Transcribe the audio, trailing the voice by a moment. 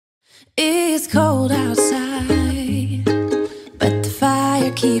It's cold outside, but the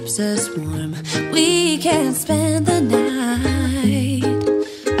fire keeps us warm. We can spend the night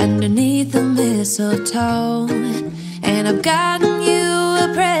underneath the mistletoe. And I've gotten you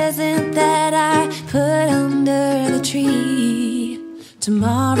a present that I put under the tree.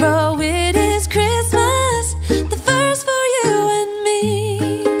 Tomorrow it is Christmas, the first for you and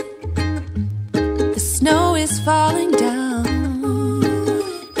me. The snow is falling down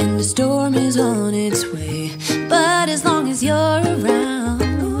and the storm is on its way. But as long as you're around,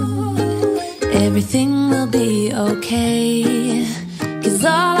 everything will be okay. 'Cause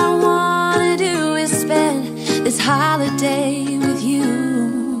all I wanna do is spend this holiday with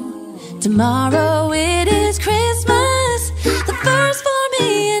you. Tomorrow it is Christmas, the first for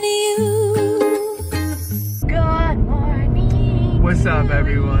me and you. Good morning. What's up,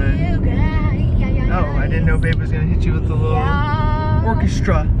 everyone? Oh, I didn't know Babe was gonna hit you with the little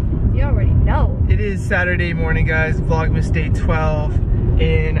orchestra. You already know. It is Saturday morning, guys. Vlogmas day 12,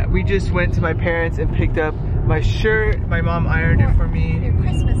 and we just went to my parents and picked up my shirt. My mom ironed it for me. Your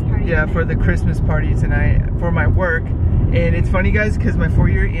Christmas party. Yeah, for the Christmas party tonight for my work. And it's funny, guys, because my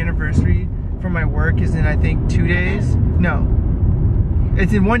 4-year anniversary for my work is in, I think, 2 days. No,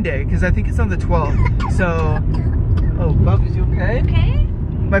 it's in 1 day, because I think it's on the 12th. So, oh, Bub, is you okay? Okay.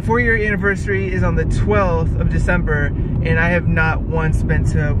 My 4-year anniversary is on the 12th of December, and I have not once been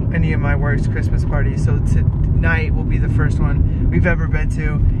to any of my work's Christmas parties. So tonight will be the first one we've ever been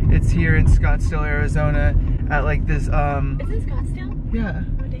to. It's here in Scottsdale, Arizona, at like this, Is it Scottsdale? yeah.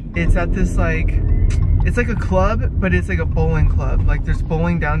 It's at this like, it's like a club, but it's like a bowling club. Like there's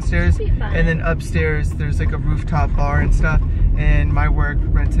bowling downstairs, and then upstairs there's like a rooftop bar and stuff. And my work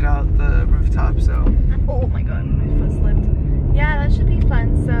rented out the rooftop, so. Oh my god, my foot slipped. Yeah, that should be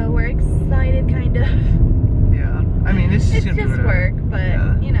fun. So we're excited, kind of. Yeah, I mean it's just work, but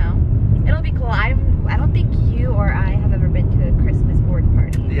yeah, you know, it'll be cool. I don't think you or I have ever been to a Christmas board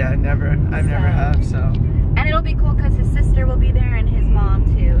party. Yeah, never. I never have, so. And it'll be cool because his sister will be there and his mom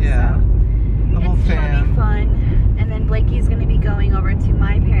too. Yeah, so the whole fam. It'll be fun. And then Blakey's gonna be going over to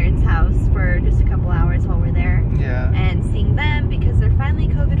my parents' house for just a couple hours while we're there. Yeah. And seeing them because they're finally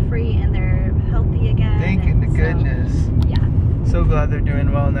COVID free and they're healthy again. Thank goodness. Yeah. So glad they're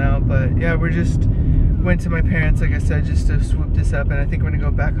doing well now. But yeah, we're just went to my parents, like I said, just to swoop this up. And I think we're gonna go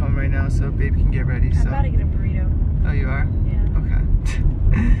back home right now so Babe can get ready. I'm about to get a burrito. Oh, you are? Yeah. Okay.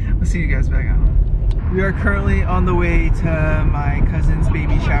 We'll see you guys back at home. We are currently on the way to my cousin's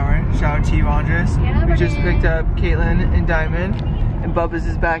baby shower. Shout out to you, Andres. Yeah, we just picked up Caitlin and Diamond. And Bubba's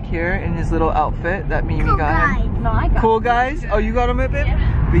is back here in his little outfit that Mimi got him. No, I got Cool guys? Oh, you got him, babe?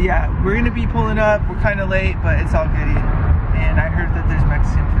 Yeah. But yeah, we're gonna be pulling up. We're kind of late, but it's all goody. And I heard that there's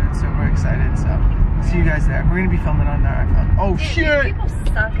Mexican food, so we're excited. So see you guys there. We're gonna be filming on our iPhone. Oh shit! People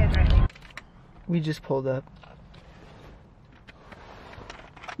suck at driving. We just pulled up.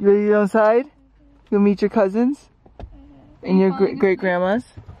 You ready to go outside? Go meet your cousins? And your great grandmas?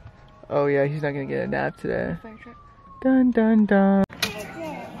 Oh yeah, he's not gonna get a nap today. Dun dun dun.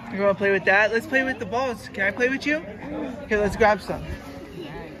 You wanna play with that? Let's play with the balls. Can I play with you? Okay, let's grab some.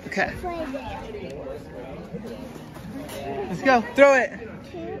 Okay. Let's go. Throw it.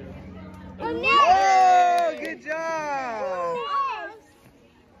 Oh, no. Oh, good job.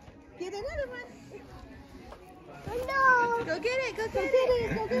 Get another one. Oh, no. Go get it. Go get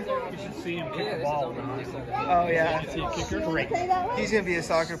it. Go get it. You should see him kick the ball. Oh, yeah. See a kicker? Great. He's going to be a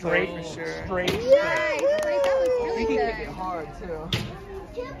soccer player for sure. Straight. Yay. That was really He can good. kick it hard, too.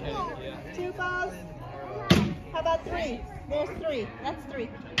 2 balls. How about 3? There's 3. That's 3.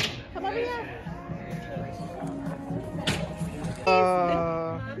 Come over here.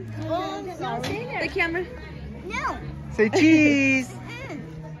 Uh, The camera. No. say cheese.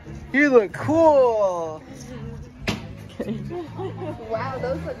 You look cool. Wow,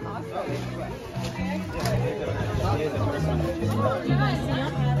 those look awesome.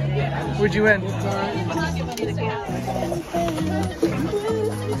 Where'd you win?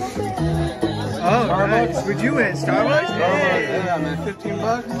 Oh, nice. Where'd you win? Starbucks? Hey. Yeah, man,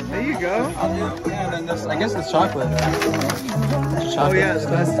 $15. There you go. Yeah, and then this, I guess it's chocolate. Oh yeah, so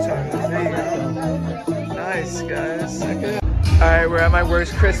that's the chocolate. There you go. Nice, guys. Alright, we're at my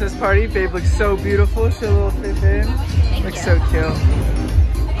worst Christmas party. Babe looks so beautiful. She a little fit in. Looks so cute.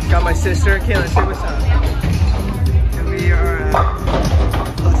 Got my sister, Caitlin. Say what's up. And we are at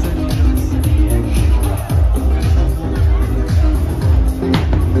Los Angeles.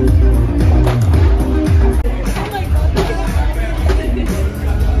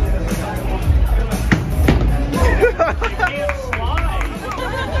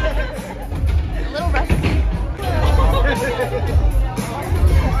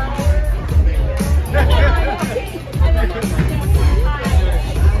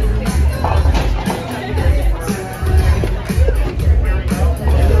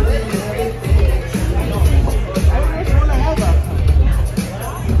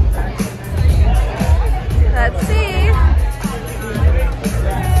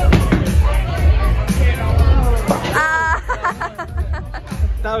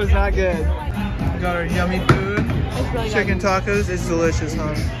 good. We got our yummy food. really Chicken tacos. It's delicious,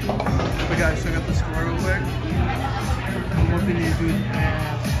 huh? But guys, check out the score real quick. What did you do?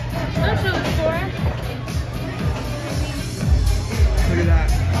 Let's show the score. Look at that.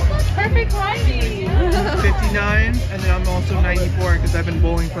 Perfect timing. 59, and then I'm also 94 because I've been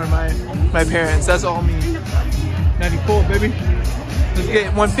bowling for my parents. That's all me. 94, baby. Let's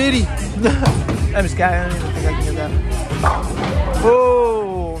get 150. I'm just kidding. I don't even think I can get that.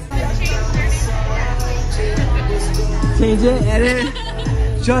 Oh. Change it, edit.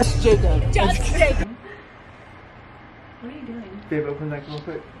 Just Jacob. Just Jacob. What are you doing? Babe, open that real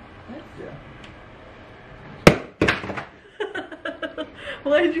quick. Yeah.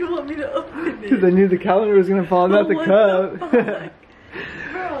 Why did you want me to open it? Because I knew the calendar was gonna fall, not the cup.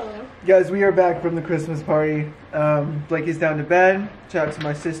 Bro. Guys, we are back from the Christmas party. Blakey's down to bed. Shout out to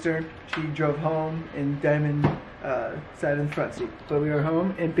my sister. She drove home and Diamond sat in the front seat. But we are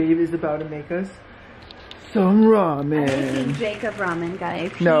home and Babe is about to make us some ramen. I'm making Jacob ramen, guys.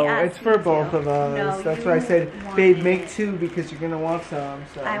 No, He asked it's for me both to. of us. No, That's you why I said, want Babe, it. make 2 because you're gonna want some.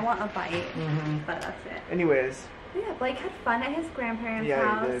 So. I want a bite, Mhm. but that's it. Anyways. Yeah, Blake had fun at his grandparents' Yeah, he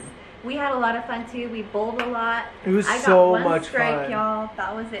house. did. We had a lot of fun too. We bowled a lot. It was I got so one much strike, fun. y'all.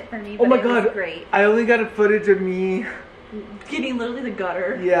 That was it for me. Oh But my it god, was great. I only got a footage of me. Getting literally the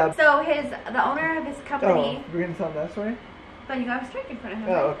gutter. Yeah. So the owner of his Oh, company, we're gonna tell that story? but you got a strike in front of him.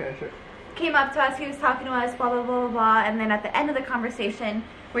 Oh, right? okay, sure. Came up to us, he was talking to us, blah blah blah blah blah, and then at the end of the conversation,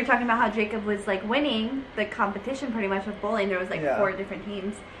 we were talking about how Jacob was like winning the competition pretty much with bowling. There was like 4 different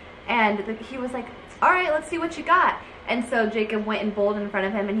teams, and he was like, "All right, let's see what you got." And so Jacob went and bowled in front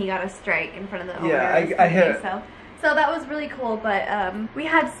of him, and he got a strike in front of the owner. Yeah, of his I hit company. it. So that was really cool, but we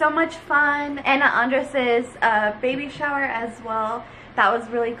had so much fun. And at Andres's baby shower as well. That was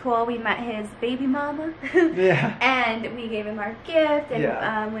really cool. We met his baby mama. Yeah. And we gave him our gift, and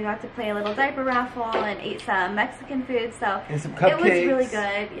Yeah. we got to play a little diaper raffle and ate some Mexican food. So And some it cupcakes. was really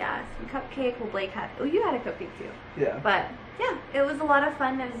good. Yeah, some cupcake. Well, Blake had. Oh, you had a cupcake too. Yeah. But yeah, it was a lot of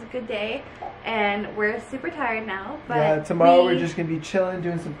fun. It was a good day, and we're super tired now. But yeah, tomorrow we're just gonna be chilling,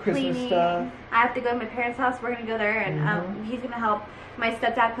 doing some Christmas cleaning. stuff. I have to go to my parents' house. We're gonna go there, and he's gonna help my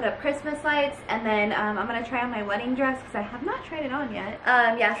stepdad put up Christmas lights, and then I'm gonna try on my wedding dress because I have not tried it on yet.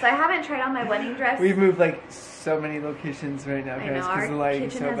 Yeah, so I haven't tried on my wedding dress. We've moved like so many locations right now, I guys, know, because our the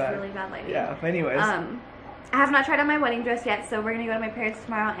lighting's kitchen so has bad. really bad lighting. Yeah. Anyways. I have not tried on my wedding dress yet, so we're gonna go to my parents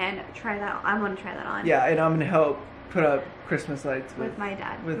tomorrow and try that. I'm gonna try that on. Yeah, and I'm gonna help put up Christmas lights with my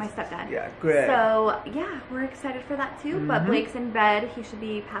dad, my stepdad. Yeah, great. So yeah, we're excited for that too. But Blake's in bed. He should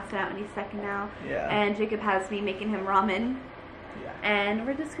be passed out any second now. Yeah. And Jacob has me making him ramen. Yeah. And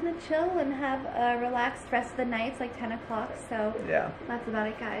we're just gonna chill and have a relaxed rest of the night. It's like 10 o'clock, so Yeah. that's about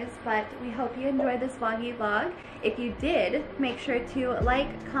it, guys. But we hope you enjoyed this vloggy vlog. If you did, make sure to like,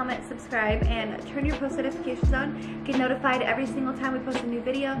 comment, subscribe, and turn your post notifications on. Get notified every single time we post a new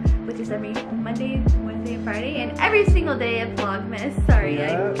video, which is every Monday, Wednesday, and Friday, and every single day of Vlogmas. Sorry,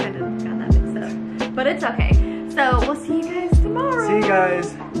 Yeah. I kind of got that mixed up, but it's okay. So we'll see you guys tomorrow. See you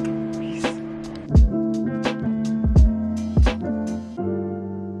guys.